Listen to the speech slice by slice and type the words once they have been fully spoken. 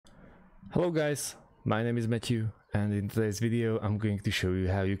Hello guys, my name is Matthew and in today's video I'm going to show you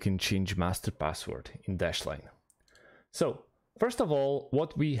how you can change master password in Dashlane. So first of all,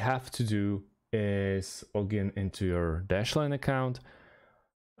 what we have to do is log in into your Dashlane account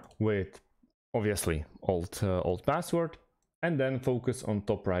with obviously old password and then focus on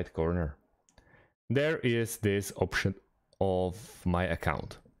top right corner. There is this option of my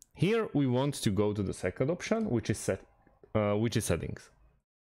account. Here we want to go to the second option, which is settings.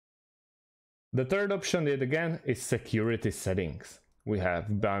 The third option yet again is security settings. We have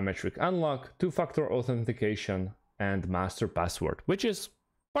biometric unlock, two-factor authentication, and master password, which is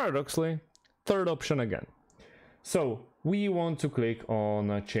paradoxically third option again. So we want to click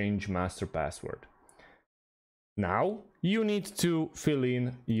on change master password. Now you need to fill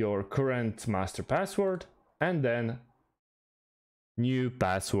in your current master password and then new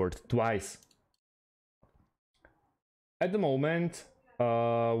password twice. At the moment,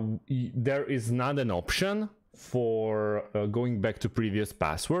 there is not an option for going back to previous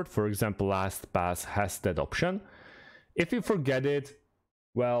password. For example, LastPass has that option. If you forget it,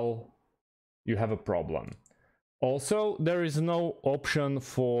 well, you have a problem. Also, there is no option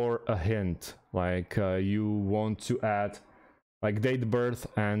for a hint, like you want to add like date of birth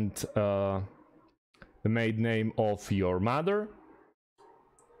and the maiden name of your mother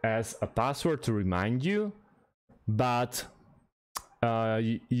as a password to remind you, but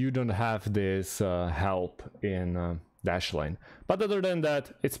you don't have this help in Dashlane. But other than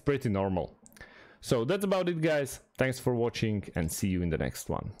that, it's pretty normal. So that's about it, guys. Thanks for watching and see you in the next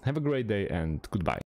one. Have a great day and goodbye.